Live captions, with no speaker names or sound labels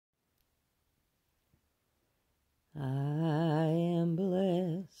I am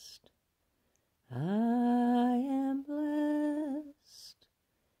blessed. I am blessed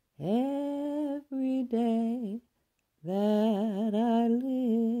every day that I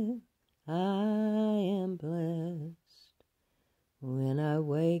live. I am blessed when I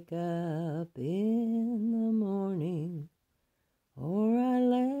wake up in the morning, or I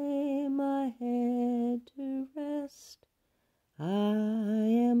lay my head to rest. I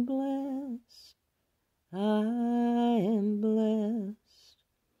am blessed. I am blessed.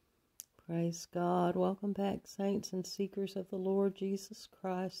 Praise God. Welcome back, saints and seekers of the Lord Jesus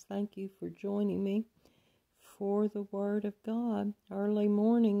Christ. Thank you for joining me for the Word of God. Early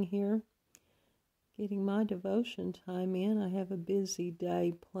morning here, getting my devotion time in. I have a busy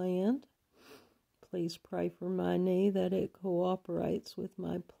day planned. Please pray for my knee that it cooperates with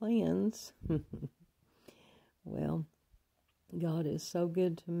my plans. Well, God is so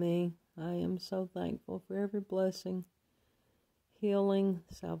good to me. I am so thankful for every blessing, healing,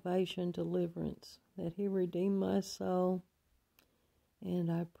 salvation, deliverance, that He redeemed my soul.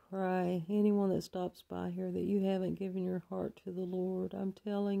 And I pray, anyone that stops by here, that you haven't given your heart to the Lord. I'm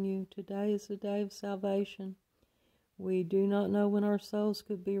telling you, today is the day of salvation. We do not know when our souls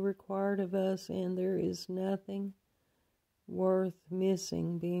could be required of us, and there is nothing worth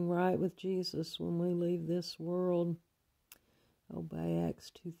missing being right with Jesus when we leave this world. Obey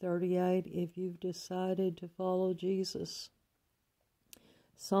Acts 2:38 if you've decided to follow Jesus.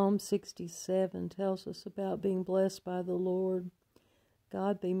 Psalm 67 tells us about being blessed by the Lord.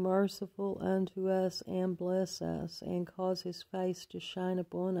 God be merciful unto us and bless us, and cause His face to shine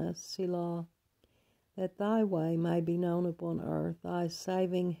upon us, Selah. That Thy way may be known upon earth, Thy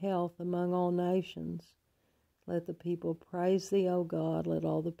saving health among all nations. Let the people praise Thee, O God, let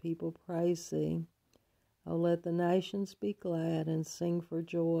all the people praise Thee. O let the nations be glad and sing for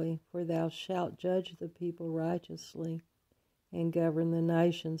joy, for Thou shalt judge the people righteously, and govern the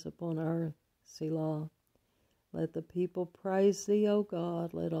nations upon earth, Selah. Let the people praise Thee, O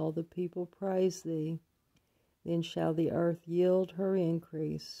God, let all the people praise Thee. Then shall the earth yield her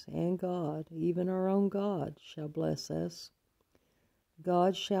increase, and God, even our own God, shall bless us.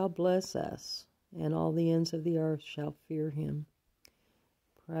 God shall bless us, and all the ends of the earth shall fear Him.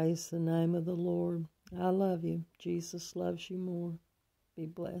 Praise the name of the Lord. I love you. Jesus loves you more. Be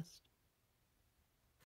blessed.